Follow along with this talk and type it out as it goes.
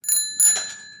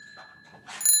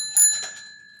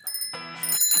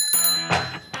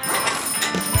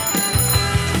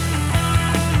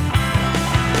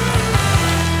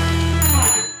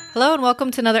Hello and welcome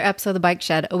to another episode of The Bike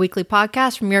Shed, a weekly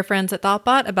podcast from your friends at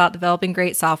Thoughtbot about developing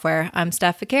great software. I'm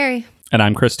Steph Ficari. And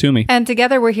I'm Chris Toomey. And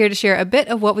together we're here to share a bit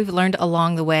of what we've learned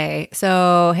along the way.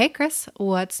 So, hey Chris,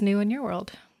 what's new in your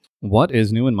world? What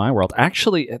is new in my world?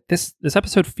 Actually, this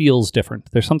episode feels different.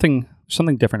 There's something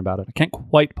different about it. I can't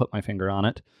quite put my finger on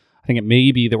it. I think it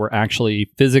may be that we're actually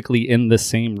physically in the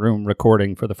same room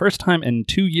recording for the first time in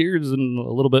 2 years and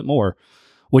a little bit more,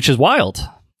 which is wild.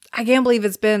 I can't believe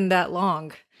it's been that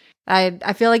long.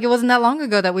 I feel like it wasn't that long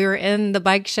ago that we were in the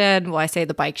Bike Shed. Well, I say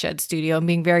the Bike Shed studio. I'm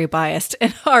being very biased.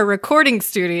 In our recording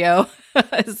studio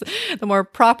is the more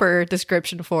proper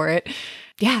description for it.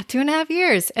 Yeah, 2.5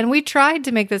 years. And we tried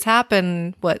to make this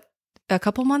happen, a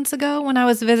couple months ago when I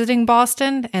was visiting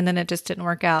Boston, and then it just didn't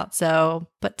work out.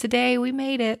 But today we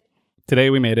made it.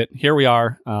 Here we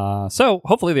are. So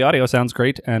hopefully the audio sounds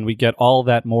great and we get all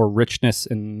that more richness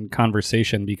in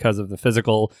conversation because of the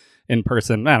physical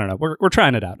in-person. I don't know. We're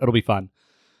trying it out. It'll be fun.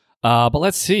 But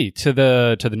let's see to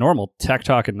the normal tech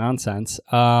talk and nonsense.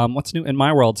 What's new in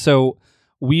my world? So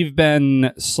we've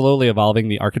been slowly evolving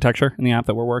the architecture in the app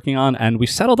that we're working on, and we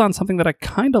settled on something that I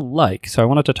kind of like. So I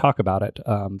wanted to talk about it.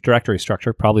 Directory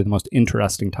structure, probably the most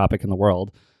interesting topic in the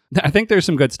world. I think there's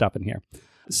some good stuff in here.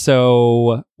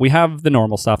 So we have the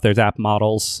normal stuff. There's app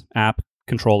models, app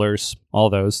controllers, all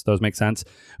those make sense.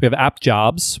 We have app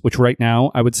jobs, which right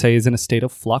now I would say is in a state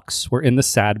of flux. We're in the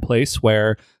sad place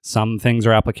where some things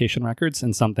are application records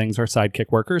and some things are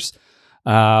Sidekick workers.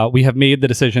 We have made the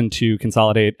decision to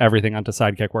consolidate everything onto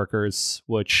Sidekick workers,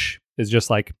 which is just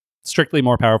like strictly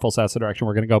more powerful. So that's the direction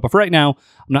we're going to go. But for right now,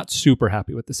 I'm not super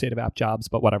happy with the state of app jobs,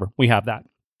 but whatever, we have that.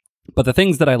 But the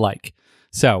things that I like.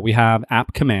 So we have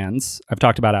app commands. I've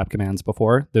talked about app commands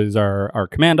before. Those are our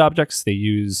command objects. They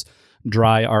use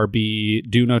dry RB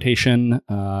do notation,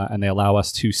 and they allow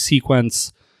us to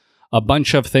sequence a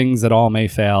bunch of things that all may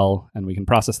fail, and we can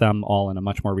process them all in a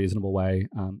much more reasonable way.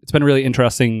 It's been really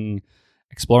interesting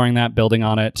exploring that, building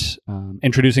on it,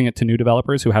 introducing it to new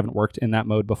developers who haven't worked in that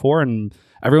mode before, and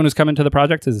everyone who's come into the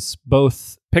project has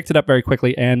both picked it up very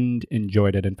quickly and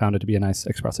enjoyed it and found it to be a nice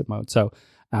expressive mode. So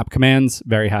app commands,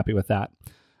 very happy with that.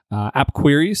 App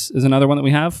queries is another one that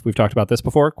we have. We've talked about this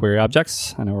before, query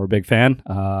objects. I know we're a big fan.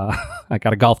 I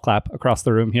got a golf clap across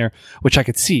the room here, which I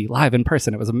could see live in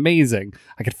person. It was amazing.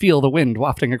 I could feel the wind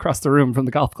wafting across the room from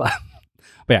the golf clap.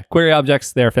 But yeah, query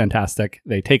objects, they're fantastic.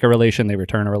 They take a relation, they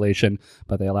return a relation,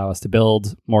 but they allow us to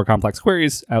build more complex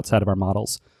queries outside of our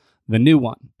models. The new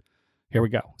one, here we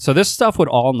go. So this stuff would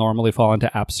all normally fall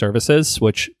into app services,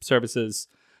 which services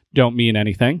don't mean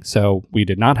anything. So we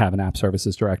did not have an app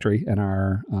services directory in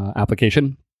our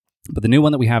application. But the new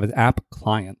one that we have is app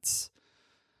clients.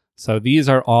 So these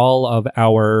are all of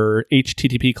our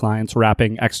HTTP clients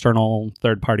wrapping external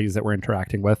third parties that we're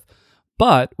interacting with.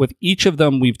 But with each of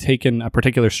them, we've taken a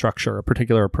particular structure, a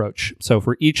particular approach. So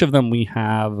for each of them,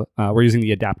 we're using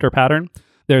the adapter pattern.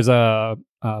 There's a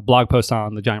blog post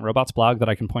on the Giant Robots blog that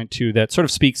I can point to that sort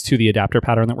of speaks to the adapter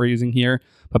pattern that we're using here.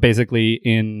 But basically,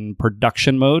 in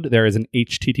production mode, there is an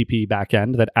HTTP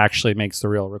backend that actually makes the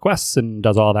real requests and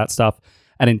does all that stuff.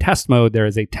 And in test mode, there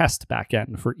is a test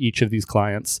backend for each of these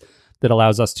clients that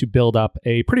allows us to build up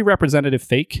a pretty representative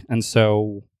fake. And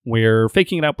so we're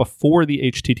faking it out before the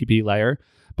HTTP layer,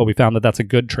 but we found that that's a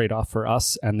good trade-off for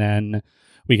us. And then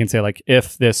we can say, like,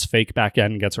 if this fake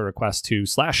backend gets a request to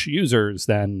 /users,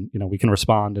 then, we can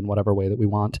respond in whatever way that we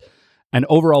want. And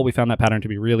overall, we found that pattern to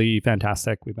be really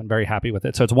fantastic. We've been very happy with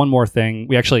it. So it's one more thing.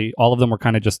 All of them were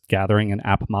kind of just gathering in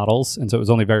app models. And so it was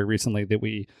only very recently that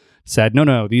we said,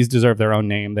 no, these deserve their own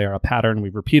name. They are a pattern.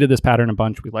 We've repeated this pattern a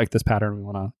bunch. We like this pattern. We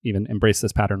want to even embrace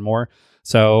this pattern more.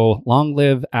 So long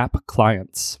live app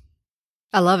clients.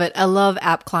 I love it. I love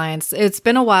app clients. It's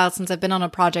been a while since I've been on a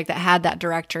project that had that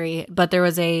directory, but there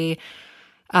was a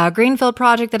greenfield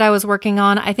project that I was working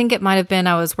on. I think it might have been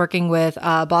I was working with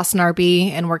Boston RB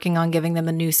and working on giving them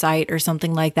a new site or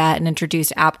something like that and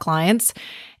introduced app clients.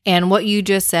 And what you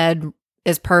just said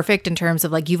is perfect in terms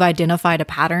of like you've identified a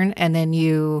pattern and then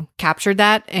you captured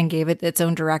that and gave it its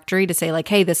own directory to say like,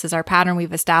 hey, this is our pattern.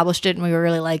 We've established it and we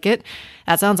really like it.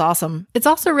 That sounds awesome. It's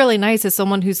also really nice as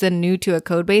someone who's then new to a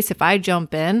code base. If I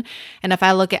jump in and if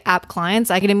I look at app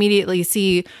clients, I can immediately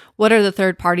see what are the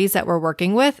third parties that we're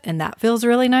working with. And that feels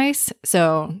really nice.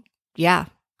 So yeah,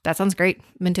 that sounds great.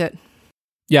 I'm into it.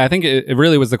 Yeah, I think it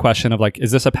really was the question of like,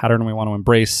 is this a pattern we want to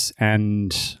embrace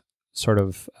and sort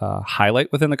of highlight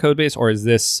within the code base, or is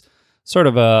this sort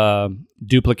of a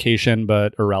duplication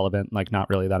but irrelevant, like not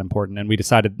really that important? And we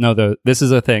decided, no, this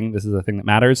is a thing that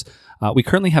matters. We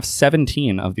currently have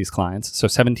 17 of these clients, so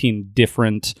 17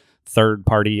 different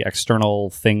third-party external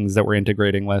things that we're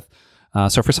integrating with.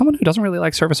 So for someone who doesn't really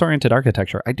like service-oriented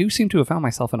architecture, I do seem to have found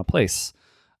myself in a place.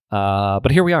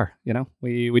 But here we are,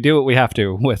 we do what we have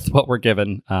to with what we're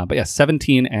given. But yeah,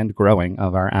 17 and growing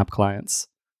of our app clients.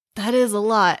 That is a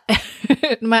lot.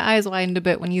 My eyes widened a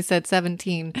bit when you said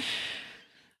 17.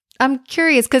 I'm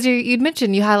curious because you'd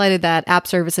mentioned, you highlighted that app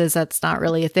services, that's not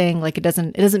really a thing. Like it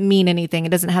doesn't mean anything.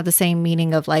 It doesn't have the same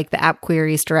meaning of like the app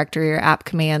queries directory or app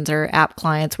commands or app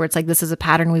clients where it's like, this is a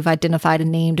pattern we've identified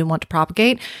and named and want to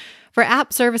propagate. For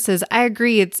app services, I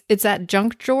agree. It's that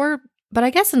junk drawer. But I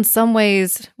guess in some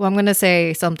ways, I'm going to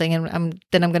say something and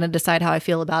then I'm going to decide how I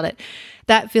feel about it.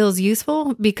 That feels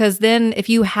useful because then if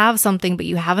you have something but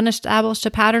you haven't established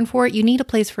a pattern for it, you need a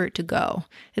place for it to go.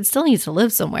 It still needs to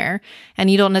live somewhere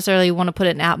and you don't necessarily want to put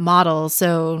it in app models.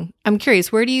 So I'm curious,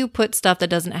 where do you put stuff that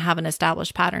doesn't have an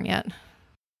established pattern yet?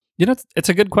 It's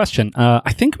a good question.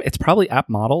 I think it's probably app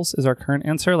models is our current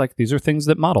answer. Like these are things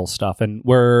that model stuff. And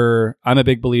I'm a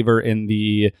big believer in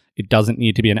it doesn't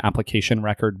need to be an application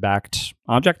record backed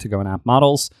object to go in app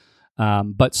models.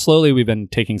 But slowly we've been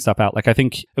taking stuff out. Like I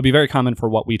think it'd be very common for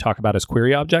what we talk about as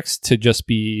query objects to just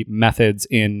be methods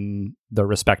in the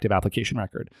respective application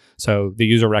record. So the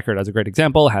user record, as a great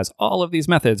example, has all of these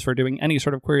methods for doing any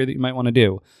sort of query that you might want to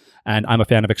do. And I'm a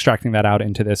fan of extracting that out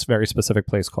into this very specific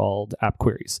place called app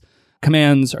queries.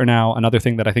 Commands are now another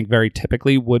thing that I think very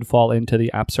typically would fall into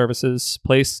the app services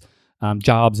place.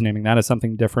 Jobs, naming that as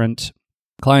something different.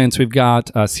 Clients, we've got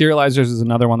serializers is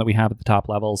another one that we have at the top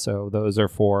level. So those are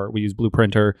we use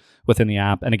Blueprinter within the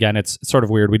app. And again, it's sort of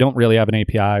weird. We don't really have an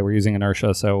API. We're using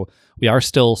Inertia. So we are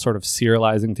still sort of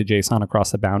serializing to JSON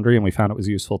across the boundary. And we found it was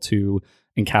useful to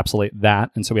encapsulate that.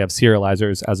 And so we have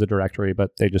serializers as a directory,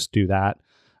 but they just do that.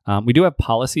 We do have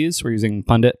policies. We're using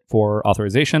Pundit for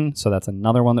authorization. So that's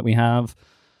another one that we have.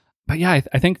 But yeah,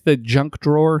 I think the junk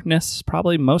drawer-ness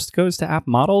probably most goes to app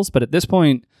models. But at this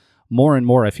point, more and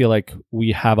more, I feel like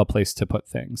we have a place to put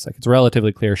things. Like it's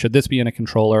relatively clear, should this be in a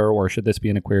controller or should this be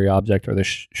in a query object or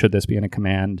should this be in a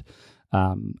command?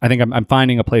 I think I'm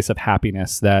finding a place of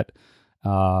happiness that,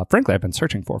 frankly, I've been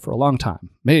searching for a long time.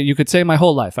 Maybe you could say my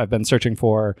whole life I've been searching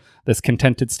for this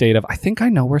contented state of, I think I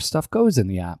know where stuff goes in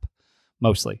the app.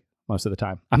 Most of the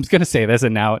time. I'm just going to say this,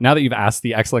 and now that you've asked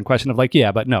the excellent question of like,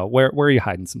 yeah, but no, where are you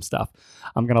hiding some stuff?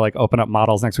 I'm going to like open up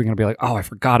models next week and be like, oh, I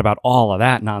forgot about all of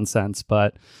that nonsense.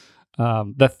 But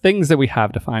the things that we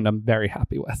have defined, I'm very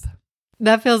happy with.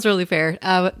 That feels really fair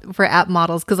for app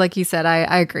models because like you said,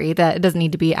 I agree that it doesn't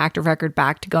need to be active record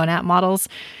back to go in app models.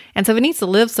 And so if it needs to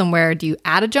live somewhere, do you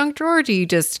add a junk drawer or do you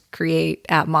just create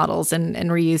app models and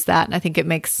reuse that? And I think it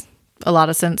makes a lot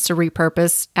of sense to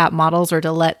repurpose app models or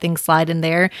to let things slide in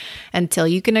there until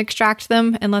you can extract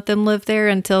them and let them live there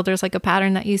until there's like a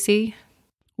pattern that you see.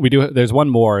 There's one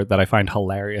more that I find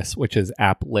hilarious, which is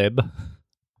AppLib,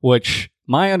 which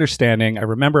my understanding, I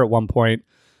remember at one point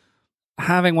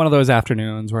having one of those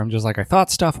afternoons where I'm just like, I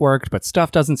thought stuff worked, but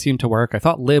stuff doesn't seem to work. I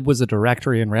thought lib was a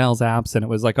directory in Rails apps, and it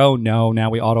was like, oh no, now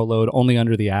we auto load only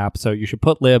under the app. So you should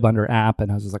put lib under app.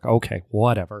 And I was just like, okay,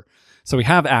 whatever. So we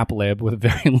have AppLib with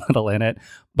very little in it,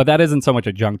 but that isn't so much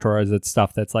a junk drawer as it's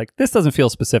stuff that's like, this doesn't feel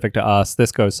specific to us.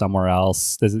 This goes somewhere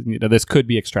else. This could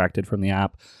be extracted from the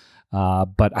app.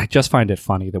 But I just find it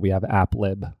funny that we have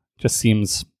AppLib. Just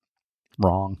seems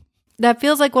wrong. That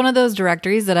feels like one of those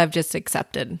directories that I've just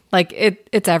accepted. Like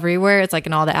it's everywhere. It's like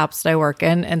in all the apps that I work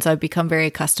in. And so I've become very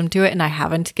accustomed to it. And I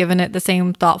haven't given it the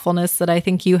same thoughtfulness that I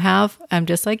think you have. I'm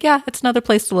just like, yeah, it's another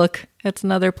place to look. It's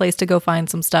another place to go find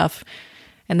some stuff.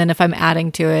 And then if I'm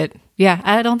adding to it, yeah,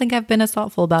 I don't think I've been as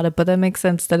thoughtful about it, but that makes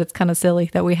sense that it's kind of silly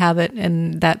that we have it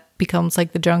and that becomes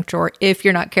like the junk drawer. If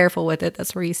you're not careful with it,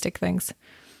 that's where you stick things.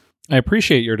 I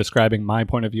appreciate your describing my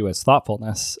point of view as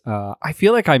thoughtfulness. I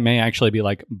feel like I may actually be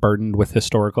like burdened with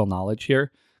historical knowledge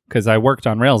here because I worked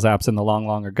on Rails apps in the long,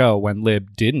 long ago when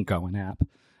lib didn't go in app.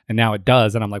 And now it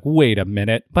does. And I'm like, wait a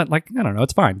minute. But like, I don't know,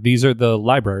 it's fine. These are the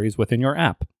libraries within your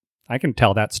app. I can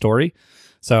tell that story.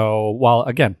 So while,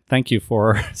 again, thank you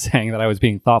for saying that I was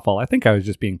being thoughtful. I think I was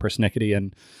just being persnickety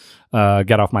and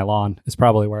get off my lawn is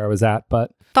probably where I was at.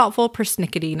 But thoughtful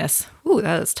persnicketyness. Ooh,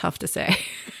 that is tough to say.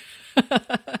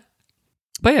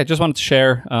 But yeah, just wanted to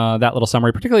share that little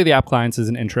summary. Particularly the app clients is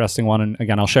an interesting one. And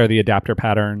again, I'll share the adapter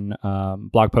pattern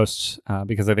blog posts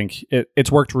because I think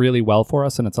it's worked really well for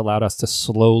us and it's allowed us to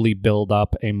slowly build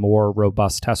up a more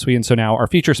robust test suite. And so now our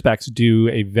feature specs do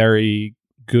a very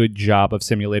good job of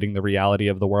simulating the reality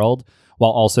of the world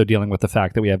while also dealing with the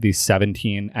fact that we have these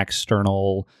 17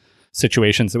 external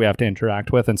situations that we have to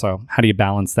interact with. And so how do you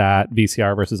balance that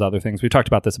VCR versus other things? We've talked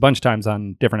about this a bunch of times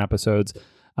on different episodes.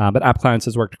 But App Clients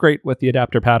has worked great with the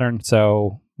adapter pattern.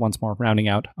 So once more, rounding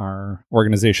out our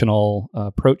organizational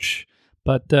approach.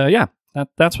 But yeah,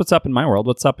 That's what's up in my world.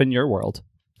 What's up in your world?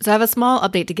 So I have a small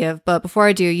update to give, but before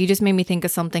I do, you just made me think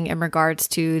of something in regards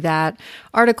to that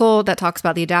article that talks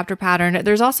about the adapter pattern.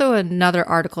 There's also another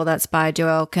article that's by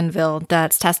Joel Canville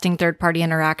that's testing third-party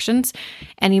interactions,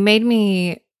 and you made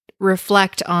me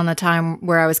reflect on the time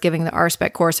where I was giving the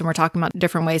RSpec course and we're talking about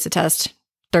different ways to test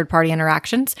third-party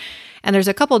interactions. And there's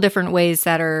a couple different ways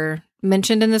that are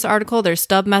mentioned in this article. There's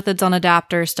stub methods on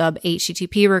adapter, stub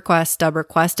HTTP request, stub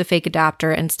request to fake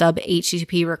adapter, and stub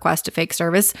HTTP request to fake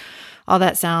service. All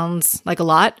that sounds like a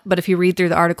lot, but if you read through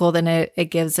the article, then it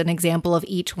gives an example of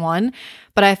each one.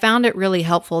 But I found it really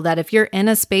helpful that if you're in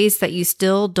a space that you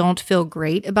still don't feel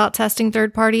great about testing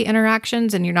third-party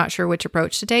interactions and you're not sure which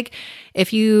approach to take,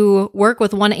 if you work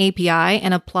with one API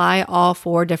and apply all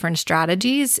 4 different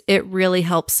strategies, it really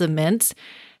helps cement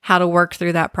how to work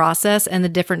through that process and the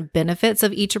different benefits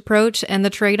of each approach and the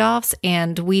trade-offs.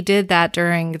 And we did that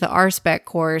during the RSpec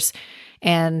course.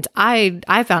 And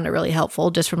I found it really helpful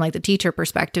just from like the teacher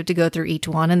perspective to go through each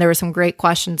one. And there were some great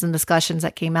questions and discussions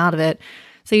that came out of it.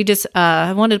 So you just,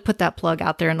 I wanted to put that plug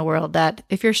out there in the world that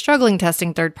if you're struggling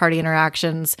testing third-party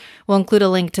interactions, we'll include a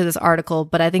link to this article.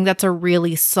 But I think that's a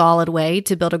really solid way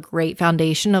to build a great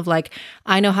foundation of like,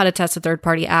 I know how to test a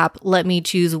third-party app. Let me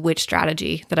choose which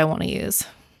strategy that I want to use.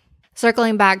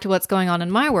 Circling back to what's going on in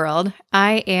my world,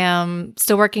 I am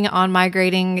still working on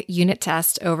migrating unit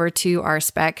test over to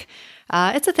RSpec.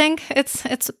 It's a thing.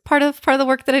 It's part of the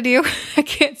work that I do. I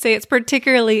can't say it's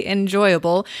particularly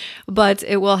enjoyable, but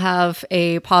it will have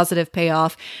a positive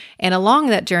payoff. And along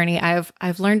that journey, I've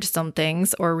learned some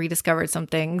things or rediscovered some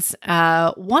things.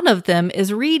 One of them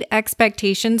is read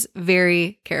expectations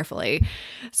very carefully.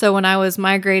 So when I was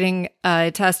migrating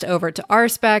a test over to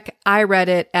RSpec, I read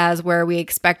it as where we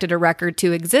expected a record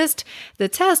to exist. The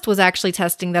test was actually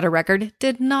testing that a record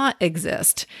did not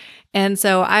exist. And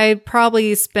so I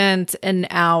probably spent an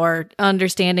hour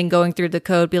understanding, going through the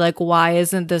code, be like, why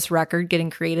isn't this record getting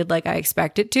created like I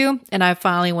expect it to? And I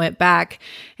finally went back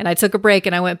and I took a break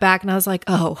and I went back and I was like,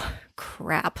 oh,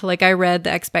 crap. Like I read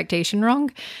the expectation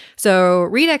wrong. So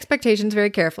read expectations very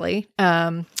carefully.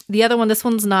 The other one, this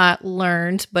one's not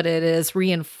learned, but it is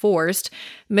reinforced.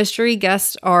 Mystery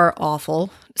guests are awful.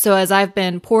 So as I've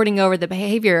been porting over the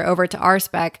behavior over to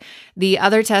RSpec, the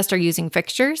other tests are using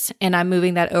fixtures, and I'm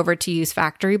moving that over to use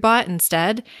FactoryBot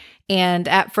instead. And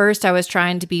at first, I was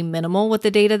trying to be minimal with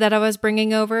the data that I was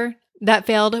bringing over. That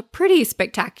failed pretty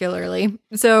spectacularly.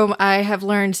 So I have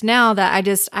learned now that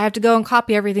I have to go and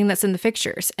copy everything that's in the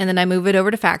fixtures, and then I move it over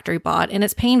to FactoryBot, and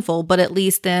it's painful, but at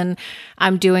least then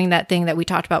I'm doing that thing that we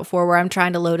talked about before where I'm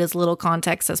trying to load as little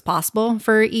context as possible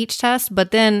for each test. But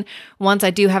then once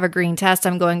I do have a green test,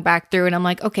 I'm going back through and I'm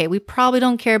like, okay, we probably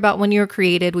don't care about when you were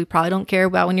created. We probably don't care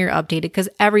about when you're updated because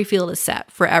every field is set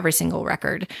for every single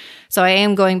record. So I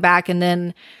am going back and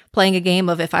then playing a game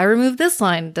of if I remove this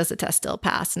line, does the test still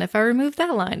pass? And if I remove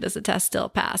that line, does the test still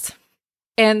pass?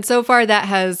 And so far that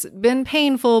has been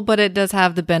painful, but it does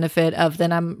have the benefit of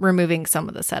then I'm removing some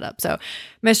of the setup. So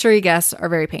mystery guests are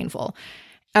very painful.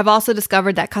 I've also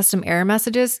discovered that custom error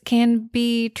messages can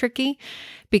be tricky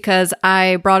because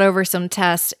I brought over some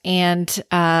tests and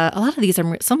some of these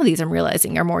I'm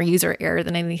realizing are more user error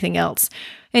than anything else.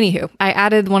 Anywho, I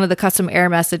added one of the custom error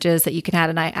messages that you can add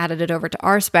and I added it over to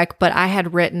RSpec, but I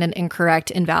had written an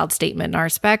incorrect invalid statement in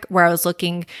RSpec where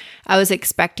I was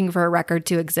expecting for a record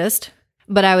to exist,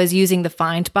 but I was using the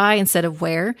find by instead of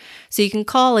where. So you can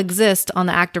call exist on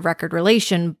the active record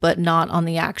relation, but not on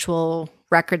the actual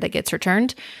record that gets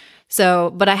returned.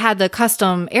 So, but I had the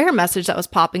custom error message that was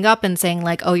popping up and saying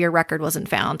like, oh, your record wasn't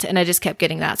found. And I just kept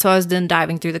getting that. So I was then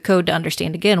diving through the code to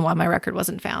understand again why my record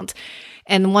wasn't found.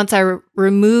 And once I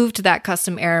removed that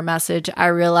custom error message, I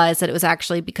realized that it was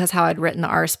actually because how I'd written the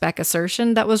RSpec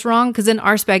assertion that was wrong. Because then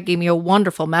RSpec gave me a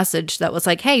wonderful message that was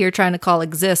like, hey, you're trying to call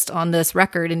exist on this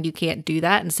record and you can't do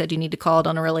that. Instead, you need to call it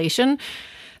on a relation.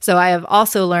 So I have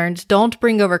also learned don't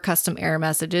bring over custom error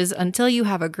messages until you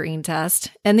have a green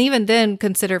test. And even then,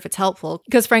 consider if it's helpful.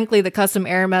 Because frankly, the custom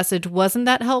error message wasn't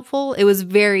that helpful. It was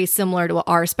very similar to what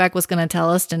RSpec was going to tell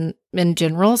us in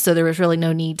general. So there was really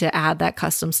no need to add that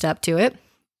custom step to it.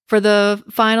 For the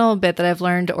final bit that I've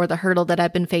learned, or the hurdle that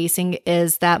I've been facing,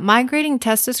 is that migrating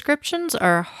test descriptions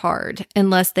are hard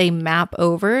unless they map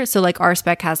over. So like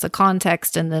RSpec has the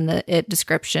context and then the it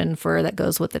description that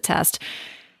goes with the test.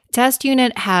 Test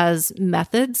unit has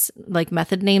methods, like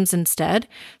method names instead.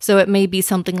 So it may be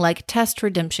something like test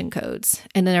redemption codes,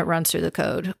 and then it runs through the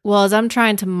code. Well, as I'm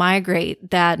trying to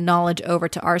migrate that knowledge over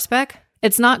to RSpec,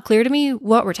 it's not clear to me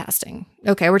what we're testing.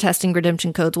 okay, we're testing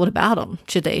redemption codes. What about them?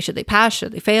 Should they pass?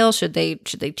 Should they fail? Should they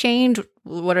change?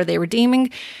 What are they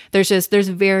redeeming? There's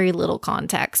very little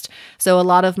context. So a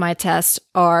lot of my tests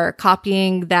are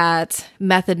copying that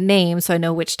method name so I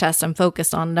know which test I'm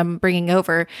focused on and I'm bringing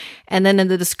over. And then in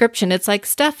the description, it's like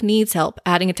Steph needs help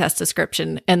adding a test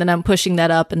description. And then I'm pushing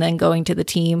that up and then going to the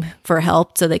team for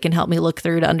help so they can help me look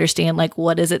through to understand like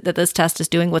what is it that this test is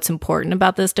doing? What's important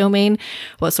about this domain?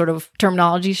 What sort of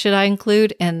terminology should I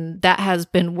include? And that has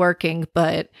been working,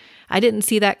 but I didn't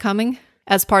see that coming.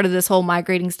 As part of this whole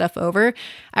migrating stuff over,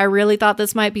 I really thought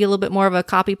this might be a little bit more of a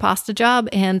copy pasta job,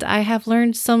 and I have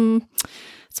learned some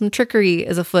trickery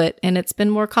is afoot, and it's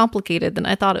been more complicated than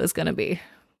I thought it was going to be.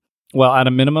 Well, at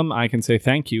a minimum, I can say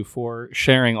thank you for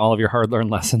sharing all of your hard-learned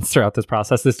lessons throughout this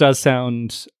process. This does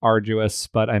sound arduous,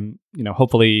 but I'm,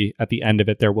 hopefully at the end of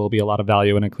it, there will be a lot of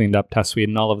value in a cleaned up test suite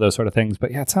and all of those sort of things.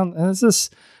 But yeah, it's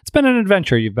been an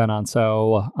adventure you've been on.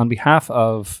 So on behalf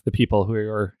of the people who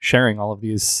you're sharing all of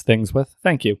these things with,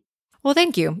 thank you. Well,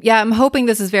 thank you. Yeah, I'm hoping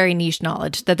this is very niche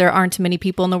knowledge, that there aren't many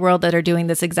people in the world that are doing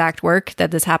this exact work,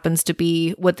 that this happens to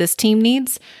be what this team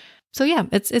needs. So yeah,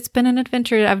 it's been an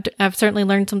adventure. I've certainly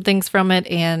learned some things from it,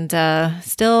 and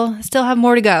still have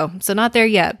more to go. So not there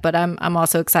yet, but I'm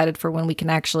also excited for when we can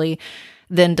actually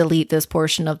then delete this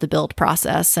portion of the build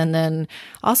process, and then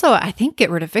also I think get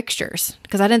rid of fixtures,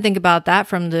 because I didn't think about that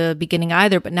from the beginning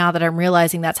either. But now that I'm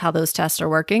realizing that's how those tests are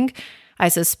working, I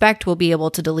suspect we'll be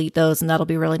able to delete those, and that'll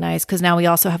be really nice because now we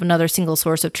also have another single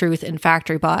source of truth in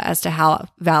FactoryBot as to how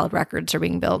valid records are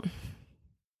being built.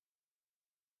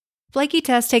 Flaky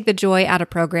tests take the joy out of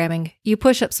programming. You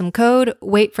push up some code,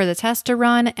 wait for the test to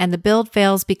run, and the build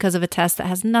fails because of a test that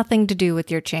has nothing to do with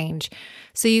your change.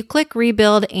 So you click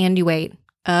rebuild and you wait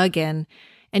again,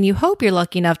 and you hope you're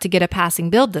lucky enough to get a passing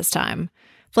build this time.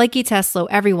 Flaky tests slow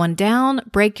everyone down,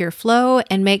 break your flow,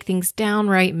 and make things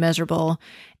downright miserable.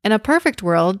 In a perfect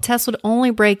world, tests would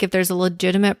only break if there's a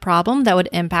legitimate problem that would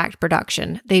impact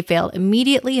production. They fail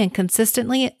immediately and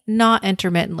consistently, not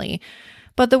intermittently.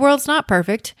 But the world's not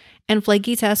perfect, and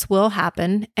flaky tests will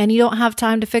happen, and you don't have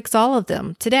time to fix all of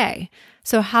them today.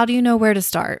 So how do you know where to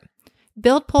start?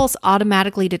 BuildPulse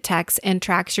automatically detects and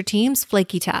tracks your team's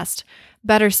flaky test.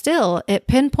 Better still, it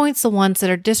pinpoints the ones that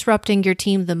are disrupting your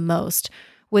team the most.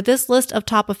 With this list of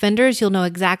top offenders, you'll know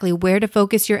exactly where to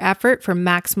focus your effort for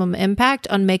maximum impact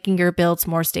on making your builds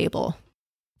more stable.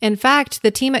 In fact,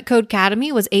 the team at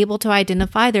Codecademy was able to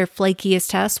identify their flakiest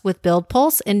tests with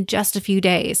BuildPulse in just a few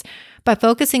days. By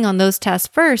focusing on those tests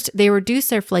first, they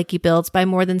reduced their flaky builds by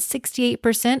more than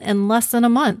 68% in less than a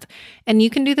month. And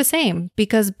you can do the same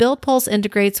because BuildPulse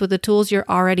integrates with the tools you're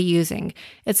already using.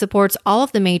 It supports all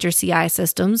of the major CI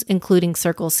systems, including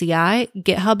Circle CI,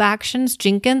 GitHub Actions,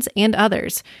 Jenkins, and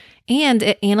others. And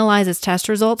it analyzes test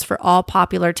results for all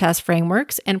popular test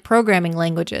frameworks and programming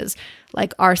languages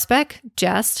like RSpec,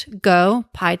 Jest, Go,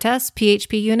 PyTest,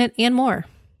 PHP-Unit, and more.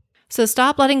 So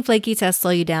stop letting flaky tests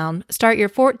slow you down. Start your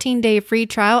 14-day free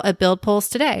trial at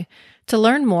BuildPulse today. To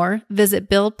learn more, visit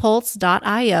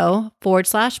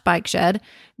buildpulse.io/bikeshed.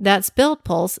 That's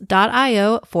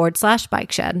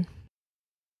buildpulse.io/bikeshed.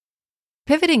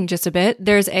 Pivoting just a bit,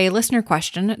 there's a listener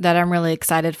question that I'm really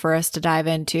excited for us to dive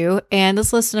into. And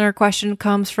this listener question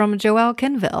comes from Joelle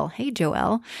Kenville. Hey,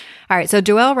 Joelle. All right, so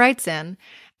Joelle writes in,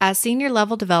 as senior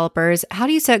level developers, how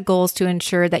do you set goals to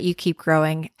ensure that you keep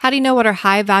growing? How do you know what are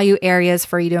high value areas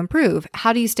for you to improve?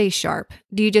 How do you stay sharp?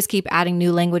 Do you just keep adding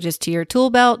new languages to your tool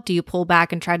belt? Do you pull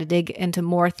back and try to dig into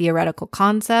more theoretical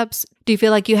concepts? Do you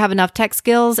feel like you have enough tech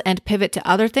skills and pivot to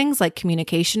other things like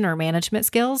communication or management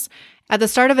skills? At the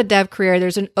start of a dev career,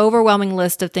 there's an overwhelming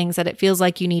list of things that it feels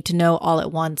like you need to know all at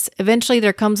once. Eventually,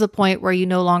 there comes a point where you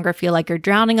no longer feel like you're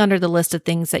drowning under the list of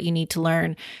things that you need to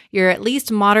learn. You're at least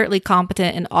moderately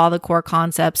competent in all the core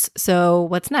concepts. So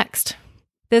what's next?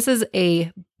 This is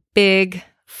a big,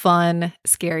 fun,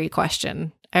 scary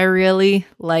question. I really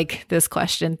like this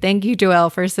question. Thank you,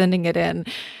 Joelle, for sending it in.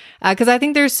 Because I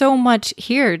think there's so much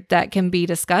here that can be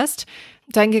discussed.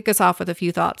 So I can kick us off with a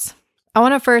few thoughts. I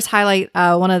want to first highlight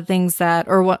one of the things that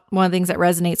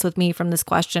resonates with me from this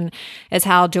question is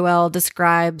how Joelle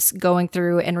describes going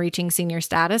through and reaching senior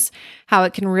status, how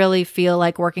it can really feel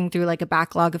like working through like a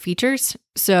backlog of features.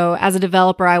 So as a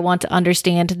developer, I want to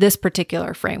understand this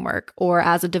particular framework, or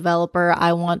as a developer,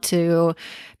 I want to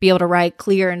be able to write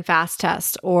clear and fast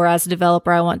tests, or as a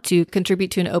developer, I want to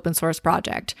contribute to an open source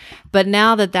project. But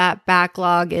now that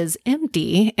backlog is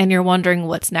empty and you're wondering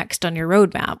what's next on your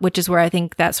roadmap, which is where I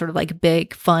think that sort of like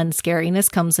big, fun scariness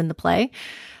comes into play.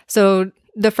 So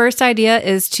The first idea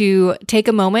is to take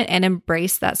a moment and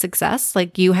embrace that success.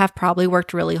 Like, you have probably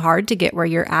worked really hard to get where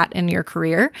you're at in your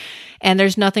career. And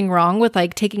there's nothing wrong with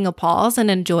like taking a pause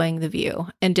and enjoying the view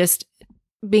and just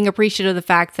being appreciative of the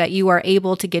fact that you are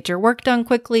able to get your work done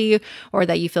quickly, or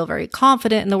that you feel very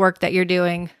confident in the work that you're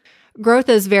doing. Growth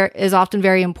is often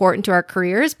very important to our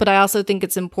careers, but I also think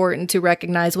it's important to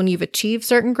recognize when you've achieved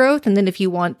certain growth, and then if you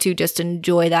want to just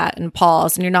enjoy that and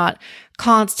pause, and you're not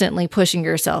constantly pushing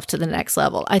yourself to the next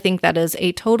level. I think that is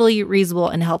a totally reasonable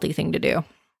and healthy thing to do.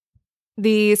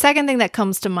 The second thing that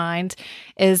comes to mind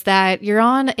is that you're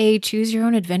on a choose your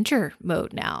own adventure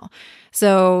mode now.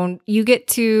 So you get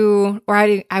to, or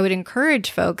I would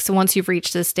encourage folks, once you've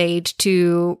reached this stage,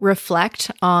 to reflect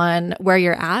on where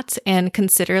you're at and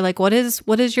consider like, what is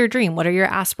your dream? What are your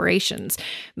aspirations?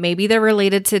 Maybe they're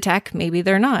related to tech, maybe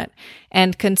they're not.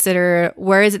 And consider,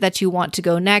 where is it that you want to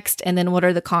go next? And then what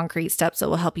are the concrete steps that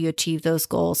will help you achieve those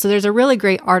goals? So there's a really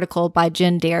great article by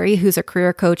Jen Derry, who's a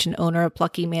career coach and owner of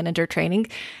Plucky Manager Training,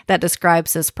 that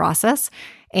describes this process.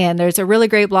 And there's a really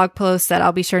great blog post that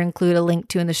I'll be sure to include a link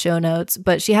to in the show notes.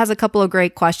 But she has a couple of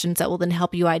great questions that will then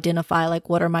help you identify, like,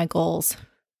 what are my goals?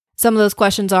 Some of those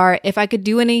questions are, if I could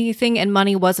do anything and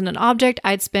money wasn't an object,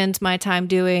 I'd spend my time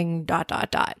doing ...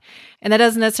 And that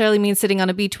doesn't necessarily mean sitting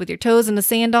on a beach with your toes in the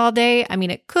sand all day. I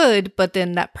mean, it could, but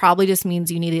then that probably just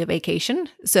means you need a vacation.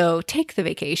 So take the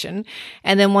vacation.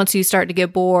 And then once you start to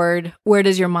get bored, where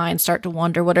does your mind start to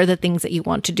wander? What are the things that you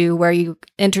want to do? Where are you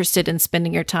interested in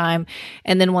spending your time?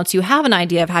 And then once you have an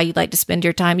idea of how you'd like to spend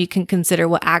your time, you can consider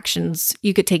what actions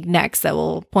you could take next that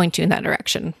will point you in that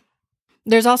direction.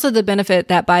 There's also the benefit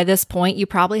that by this point, you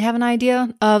probably have an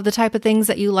idea of the type of things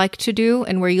that you like to do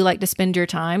and where you like to spend your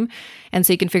time. And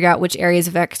so you can figure out which areas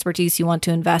of expertise you want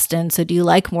to invest in. So do you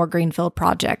like more greenfield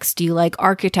projects? Do you like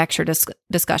architecture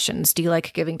discussions? Do you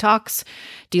like giving talks?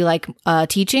 Do you like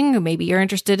teaching? Or maybe you're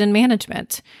interested in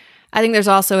management. I think there's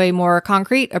also a more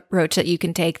concrete approach that you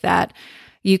can take, that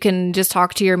you can just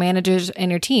talk to your managers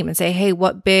and your team and say, hey,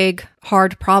 what big,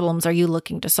 hard problems are you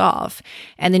looking to solve?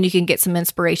 And then you can get some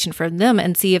inspiration from them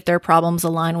and see if their problems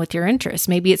align with your interests.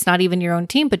 Maybe it's not even your own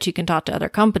team, but you can talk to other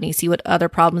companies, see what other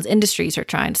problems industries are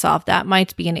trying to solve. That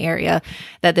might be an area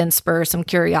that then spurs some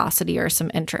curiosity or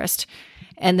some interest.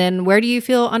 And then, where do you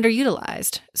feel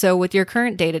underutilized? So with your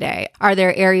current day-to-day, are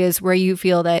there areas where you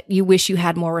feel that you wish you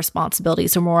had more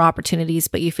responsibilities or more opportunities,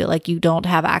 but you feel like you don't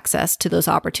have access to those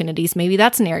opportunities? Maybe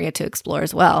that's an area to explore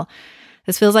as well.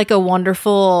 This feels like a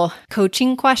wonderful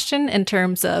coaching question in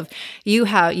terms of you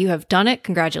have done it.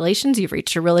 Congratulations. You've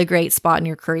reached a really great spot in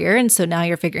your career. And so now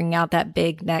you're figuring out that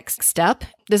big next step.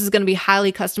 This is going to be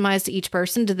highly customized to each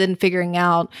person, to then figuring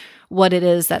out what it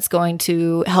is that's going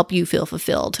to help you feel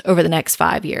fulfilled over the next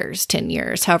 5 years, 10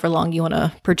 years, however long you want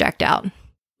to project out.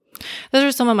 Those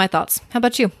are some of my thoughts. How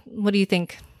about you? What do you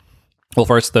think? Well,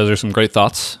 first, those are some great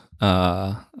thoughts.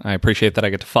 I appreciate that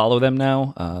I get to follow them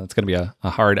now. It's going to be a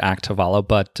hard act to follow.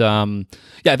 But yeah,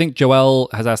 I think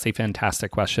Joelle has asked a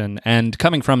fantastic question. And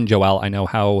coming from Joelle, I know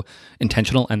how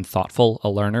intentional and thoughtful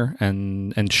a learner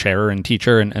and sharer and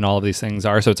teacher and all of these things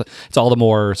are. So it's all the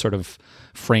more sort of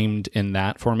framed in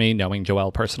that for me, knowing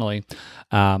Joelle personally.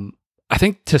 I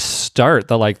think to start,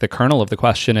 the kernel of the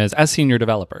question is, as senior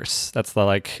developers, that's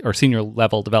or senior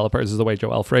level developers is the way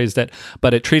Joelle phrased it,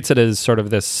 but it treats it as sort of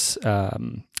this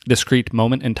discrete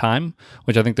moment in time,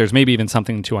 which I think there's maybe even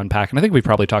something to unpack. And I think we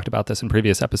probably talked about this in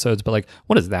previous episodes, but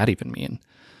what does that even mean?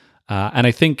 And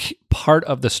I think part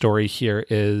of the story here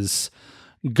is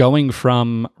going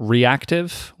from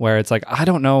reactive, where it's like, I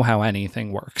don't know how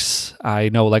anything works. I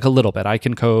know a little bit. I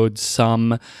can code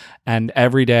some, and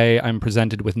every day I'm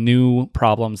presented with new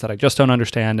problems that I just don't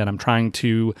understand, and I'm trying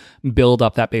to build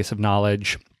up that base of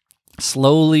knowledge.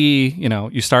 Slowly,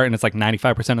 you start and it's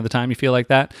 95% of the time you feel like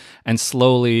that, and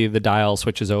slowly the dial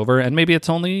switches over, and maybe it's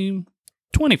only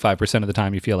 25% of the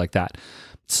time you feel like that.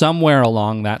 Somewhere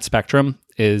along that spectrum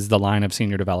is the line of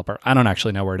senior developer. I don't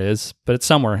actually know where it is, but it's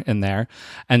somewhere in there.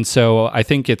 And so I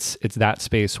think it's that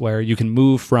space where you can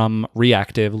move from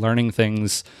reactive, learning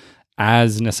things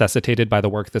as necessitated by the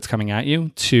work that's coming at you,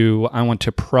 to I want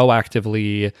to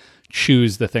proactively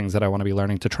choose the things that I want to be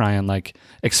learning, to try and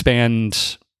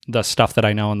expand the stuff that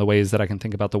I know and the ways that I can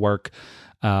think about the work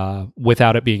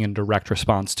without it being in direct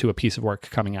response to a piece of work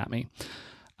coming at me.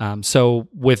 So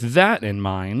with that in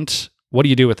mind, what do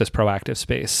you do with this proactive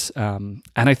space? And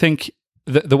I think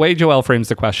the way Joelle frames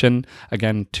the question,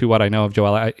 again, to what I know of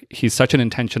Joelle, he's such an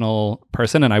intentional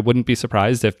person, and I wouldn't be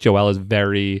surprised if Joelle is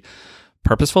very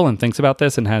purposeful and thinks about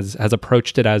this and has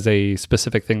approached it as a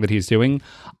specific thing that he's doing.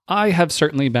 I have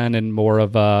certainly been in more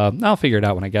of a, I'll figure it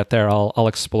out when I get there. I'll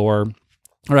explore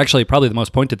or actually probably the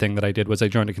most pointed thing that I did was I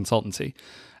joined a consultancy.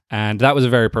 And that was a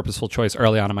very purposeful choice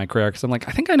early on in my career because I'm like,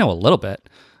 I think I know a little bit.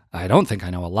 I don't think I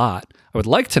know a lot. I would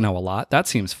like to know a lot. That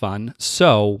seems fun.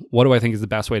 So what do I think is the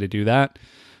best way to do that?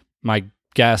 My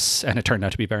guess, and it turned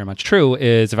out to be very much true,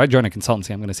 is if I join a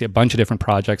consultancy, I'm going to see a bunch of different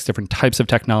projects, different types of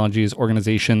technologies,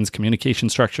 organizations, communication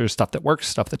structures, stuff that works,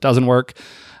 stuff that doesn't work.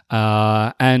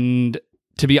 And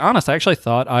to be honest, I actually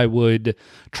thought I would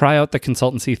try out the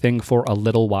consultancy thing for a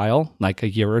little while, like a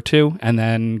year or two, and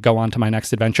then go on to my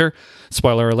next adventure.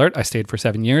 Spoiler alert, I stayed for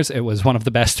 7 years. It was one of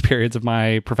the best periods of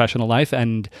my professional life,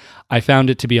 and I found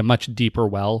it to be a much deeper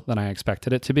well than I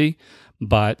expected it to be.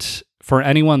 But for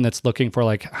anyone that's looking for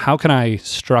like, how can I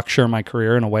structure my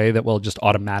career in a way that will just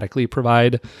automatically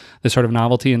provide this sort of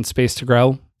novelty and space to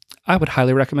grow, I would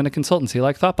highly recommend a consultancy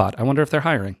like Thoughtbot. I wonder if they're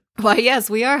hiring. Why, yes,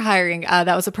 we are hiring.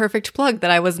 That was a perfect plug that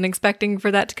I wasn't expecting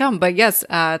for that to come. But yes,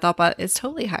 Thoughtbot is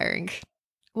totally hiring.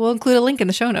 We'll include a link in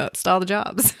the show notes to all the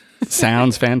jobs.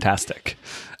 Sounds fantastic.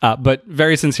 But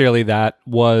very sincerely, that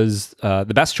was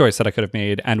the best choice that I could have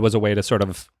made and was a way to sort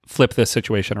of flip this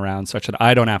situation around such that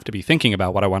I don't have to be thinking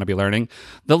about what I want to be learning.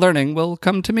 The learning will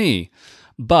come to me.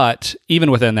 But even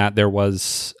within that,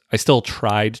 I still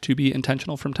tried to be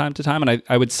intentional from time to time. And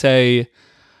I would say,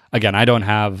 again, I don't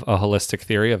have a holistic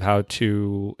theory of how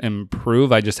to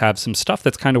improve. I just have some stuff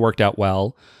that's kind of worked out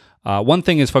well. One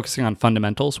thing is focusing on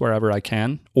fundamentals wherever I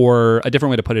can, or a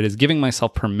different way to put it is giving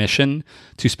myself permission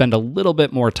to spend a little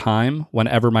bit more time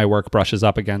whenever my work brushes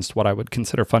up against what I would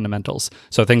consider fundamentals.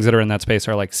 So things that are in that space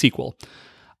are like SQL.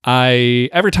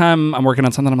 Every time I'm working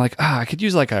on something, I'm like, I could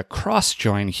use like a cross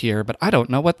join here, but I don't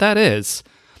know what that is.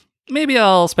 Maybe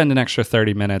I'll spend an extra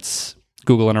 30 minutes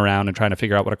Googling around and trying to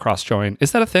figure out what a cross join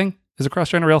is. That a thing? Is a cross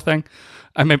join a real thing?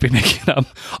 I might be making up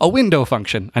a window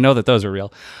function. I know that those are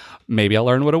real. Maybe I'll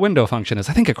learn what a window function is.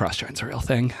 I think a cross join's a real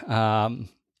thing.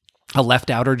 A left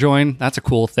outer join, that's a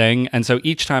cool thing. And so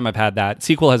each time I've had that,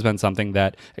 SQL has been something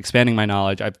that, expanding my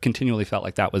knowledge, I've continually felt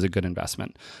like that was a good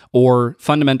investment. Or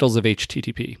fundamentals of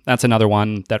HTTP. That's another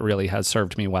one that really has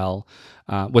served me well.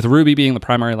 With Ruby being the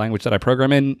primary language that I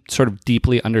program in, sort of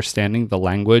deeply understanding the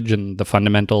language and the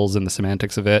fundamentals and the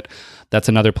semantics of it, that's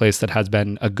another place that has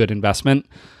been a good investment.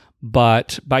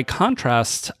 But by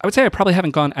contrast, I would say I probably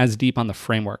haven't gone as deep on the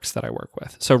frameworks that I work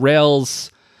with. So Rails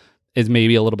is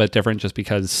maybe a little bit different just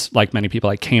because, like many people,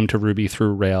 I came to Ruby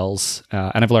through Rails,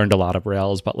 and I've learned a lot of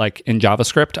Rails. But like in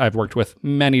JavaScript, I've worked with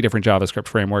many different JavaScript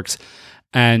frameworks,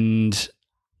 and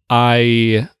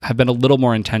I have been a little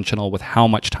more intentional with how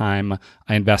much time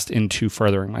I invest into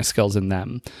furthering my skills in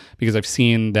them, because I've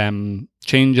seen them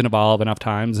change and evolve enough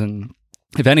times. And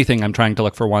if anything, I'm trying to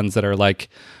look for ones that are like,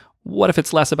 what if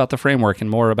it's less about the framework and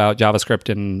more about JavaScript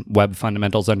and web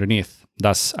fundamentals underneath?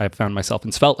 Thus, I've found myself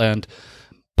in Svelte.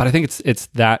 But I think it's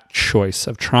that choice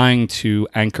of trying to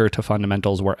anchor to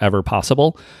fundamentals wherever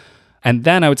possible. And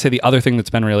then I would say the other thing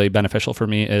that's been really beneficial for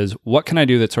me is, what can I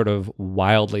do that's sort of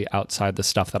wildly outside the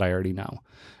stuff that I already know?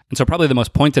 And so probably the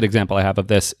most pointed example I have of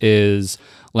this is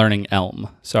learning Elm.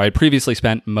 So I had previously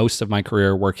spent most of my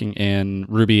career working in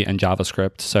Ruby and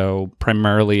JavaScript, so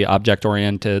primarily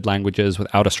object-oriented languages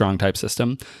without a strong type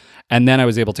system. And then I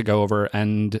was able to go over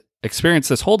and experience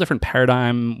this whole different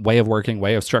paradigm, way of working,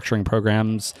 way of structuring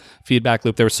programs, feedback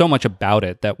loop. There was so much about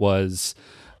it that was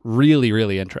really,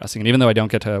 really interesting. And even though I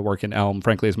don't get to work in Elm,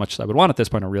 frankly, as much as I would want at this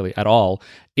point, or really at all,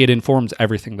 it informs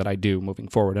everything that I do moving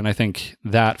forward. And I think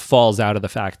that falls out of the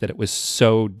fact that it was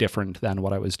so different than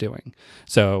what I was doing.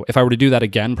 So if I were to do that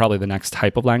again, probably the next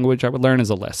type of language I would learn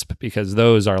is a Lisp, because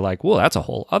those are like, well, that's a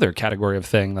whole other category of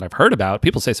thing that I've heard about.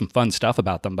 People say some fun stuff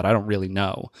about them, but I don't really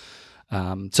know.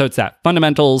 So it's that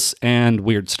fundamentals and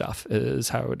weird stuff is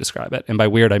how I would describe it. And by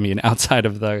weird, I mean outside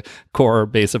of the core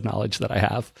base of knowledge that I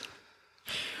have.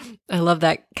 I love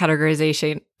that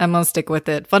categorization. I'm going to stick with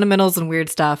it. Fundamentals and weird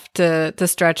stuff to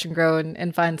stretch and grow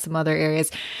and find some other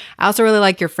areas. I also really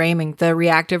like your framing, the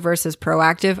reactive versus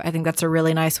proactive. I think that's a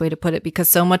really nice way to put it, because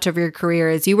so much of your career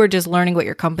is you were just learning what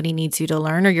your company needs you to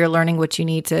learn, or you're learning what you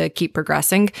need to keep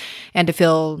progressing and to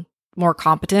feel more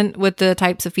competent with the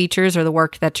types of features or the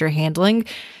work that you're handling.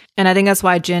 And I think that's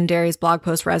why Jen Derry's blog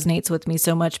post resonates with me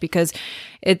so much, because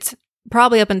it's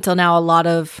probably up until now a lot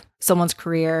of someone's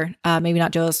career, maybe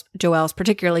not Joelle's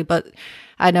particularly, but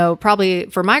I know probably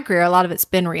for my career, a lot of it's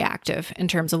been reactive in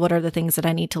terms of what are the things that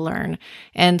I need to learn.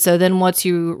 And so then once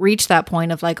you reach that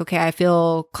point of like, okay, I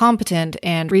feel competent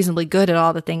and reasonably good at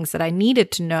all the things that I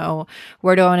needed to know,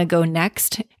 where do I want to go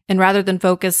next? And rather than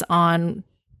focus on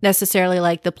necessarily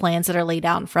like the plans that are laid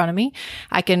out in front of me.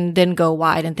 I can then go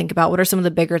wide and think about what are some of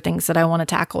the bigger things that I want to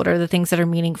tackle, what are the things that are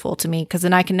meaningful to me, because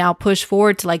then I can now push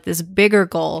forward to like this bigger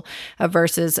goal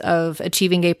versus of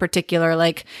achieving a particular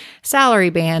like salary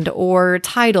band or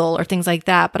title or things like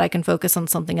that, but I can focus on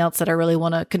something else that I really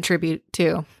want to contribute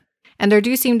to. And there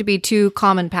do seem to be two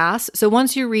common paths. So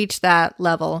once you reach that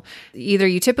level, either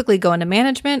you typically go into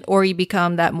management or you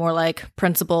become that more like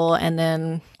principal and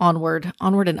then onward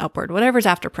and upward, whatever's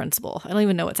after principal. I don't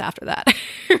even know what's after that.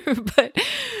 But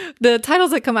the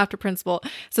titles that come after principal.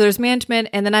 So there's management.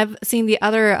 And then I've seen the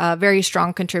other very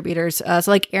strong contributors. So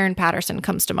like Aaron Patterson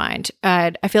comes to mind.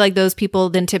 I feel like those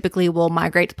people then typically will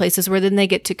migrate to places where then they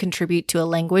get to contribute to a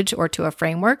language or to a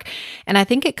framework. And I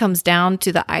think it comes down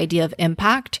to the idea of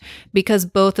impact, because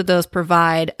both of those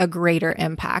provide a greater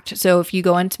impact. So if you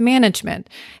go into management,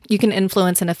 you can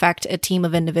influence and affect a team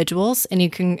of individuals and you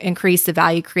can increase the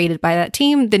value created by that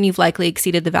team, then you've likely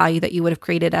exceeded the value that you would have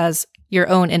created as your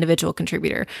own individual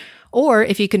contributor. Or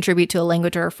if you contribute to a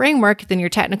language or a framework, then your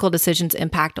technical decisions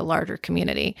impact a larger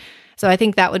community. So I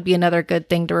think that would be another good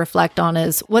thing to reflect on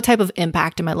is what type of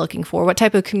impact am I looking for? What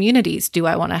type of communities do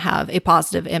I want to have a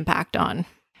positive impact on?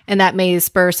 And that may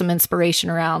spur some inspiration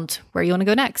around where you want to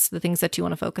go next, the things that you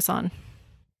want to focus on.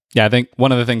 Yeah, I think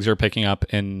one of the things you're picking up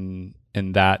in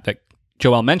that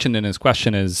Joel mentioned in his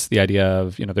question is the idea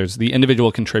of, there's the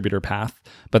individual contributor path,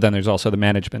 but then there's also the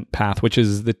management path, which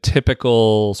is the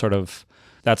typical sort of,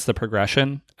 that's the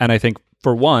progression. And I think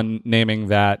for one, naming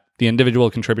that the individual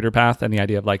contributor path and the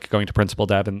idea of like going to principal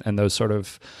dev and those sort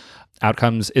of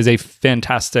outcomes is a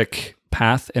fantastic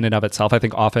path in and of itself. I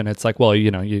think often it's like, well,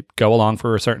 you go along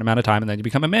for a certain amount of time and then you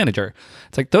become a manager.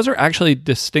 It's like, those are actually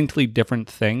distinctly different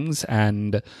things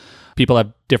and people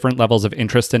have different levels of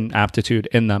interest and aptitude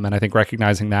in them. And I think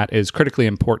recognizing that is critically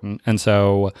important. And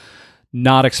so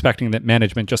not expecting that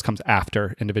management just comes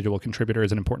after individual contributor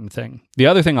is an important thing. The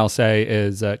other thing I'll say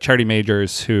is Charity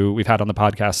Majors, who we've had on the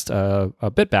podcast a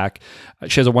bit back,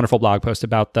 she has a wonderful blog post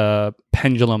about the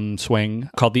pendulum swing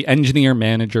called the Engineer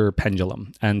Manager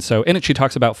Pendulum. And so in it, she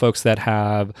talks about folks that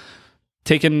have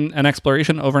taken an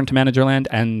exploration over into Managerland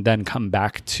and then come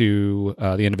back to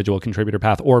the individual contributor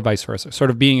path or vice versa, sort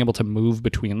of being able to move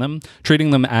between them, treating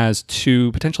them as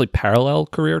two potentially parallel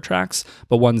career tracks,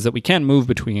 but ones that we can move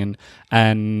between.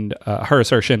 And her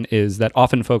assertion is that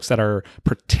often folks that are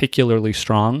particularly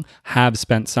strong have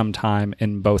spent some time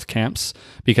in both camps,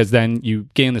 because then you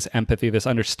gain this empathy, this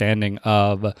understanding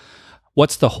of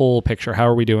what's the whole picture? How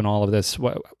are we doing all of this?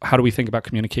 How do we think about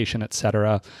communication, et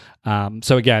cetera?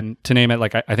 So again, to name it,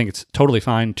 like I think it's totally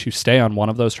fine to stay on one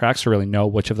of those tracks to really know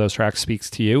which of those tracks speaks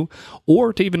to you,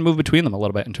 or to even move between them a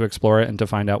little bit and to explore it and to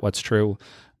find out what's true.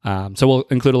 So we'll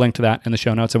include a link to that in the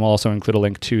show notes, and we'll also include a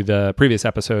link to the previous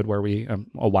episode where we,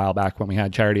 a while back when we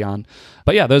had Charity on.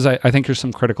 But yeah, those I think are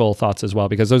some critical thoughts as well,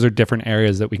 because those are different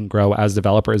areas that we can grow as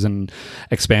developers and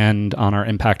expand on our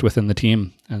impact within the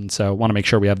team. And so want to make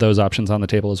sure we have those options on the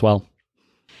table as well.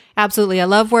 Absolutely. I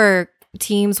love where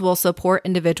teams will support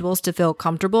individuals to feel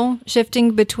comfortable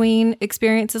shifting between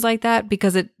experiences like that,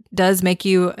 because it does make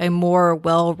you a more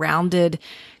well-rounded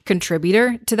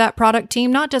contributor to that product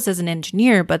team, not just as an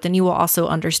engineer, but then you will also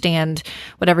understand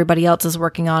what everybody else is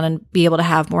working on and be able to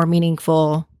have more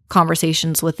meaningful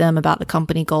conversations with them about the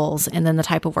company goals and then the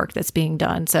type of work that's being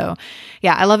done. So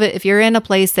yeah, I love it. If you're in a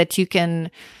place that you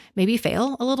can maybe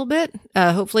fail a little bit,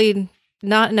 hopefully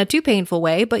not in a too painful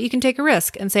way, but you can take a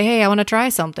risk and say, hey, I want to try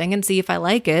something and see if I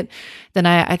like it, then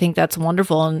I think that's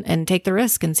wonderful, and take the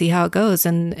risk and see how it goes.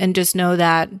 And just know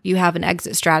that you have an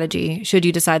exit strategy should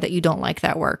you decide that you don't like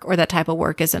that work or that type of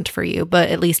work isn't for you. But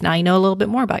at least now you know a little bit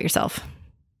more about yourself.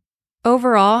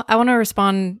 Overall, I want to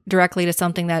respond directly to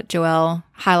something that Joelle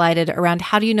highlighted around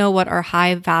how do you know what are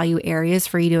high value areas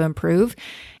for you to improve?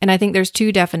 And I think there's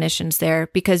two definitions there,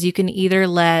 because you can either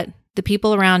let the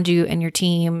people around you and your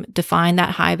team define that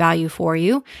high value for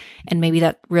you, and maybe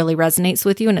that really resonates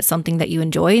with you and it's something that you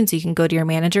enjoy. And so you can go to your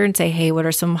manager and say, hey, what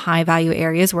are some high value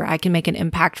areas where I can make an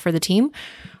impact for the team?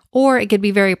 Or it could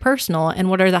be very personal. And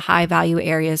what are the high value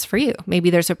areas for you? Maybe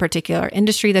there's a particular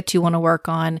industry that you want to work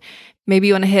on. Maybe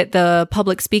you want to hit the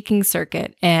public speaking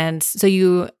circuit. And so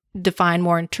you define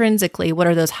more intrinsically what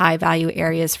are those high value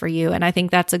areas for you. And I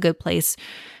think that's a good place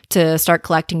to start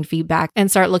collecting feedback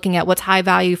and start looking at what's high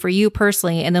value for you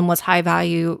personally, and then what's high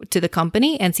value to the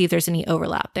company, and see if there's any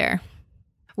overlap there.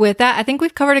 With that, I think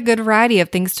we've covered a good variety of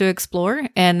things to explore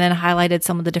and then highlighted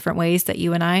some of the different ways that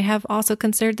you and I have also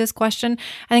considered this question.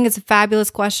 I think it's a fabulous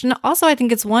question. Also, I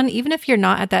think it's one, even if you're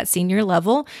not at that senior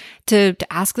level, to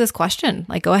ask this question.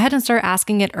 Like, go ahead and start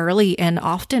asking it early and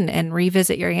often and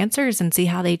revisit your answers and see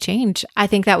how they change. I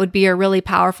think that would be a really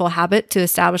powerful habit to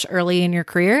establish early in your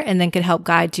career and then could help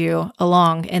guide you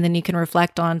along. And then you can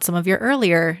reflect on some of your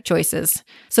earlier choices.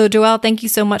 So, Joelle, thank you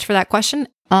so much for that question.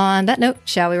 On that note,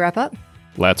 shall we wrap up?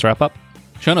 Let's wrap up.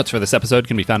 Show notes for this episode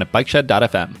can be found at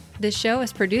bikeshed.fm. This show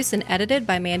is produced and edited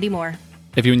by Mandy Moore.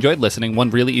 If you enjoyed listening, one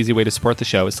really easy way to support the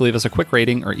show is to leave us a quick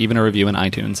rating or even a review in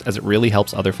iTunes, as it really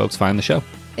helps other folks find the show.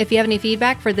 If you have any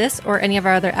feedback for this or any of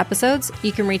our other episodes,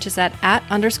 you can reach us at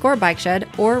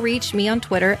 @_bikeshed or reach me on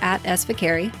Twitter at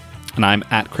 @svicari. And I'm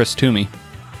at Chris Toomey.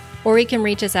 Or you can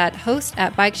reach us at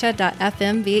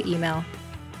host@bikeshed.fm via email.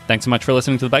 Thanks so much for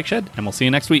listening to The Bike Shed, and we'll see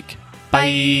you next week.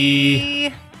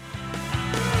 Bye.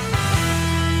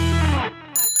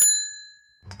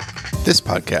 This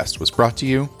podcast was brought to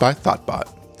you by Thoughtbot.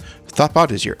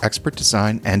 Thoughtbot is your expert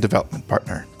design and development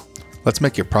partner. Let's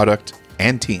make your product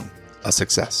and team a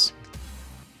success.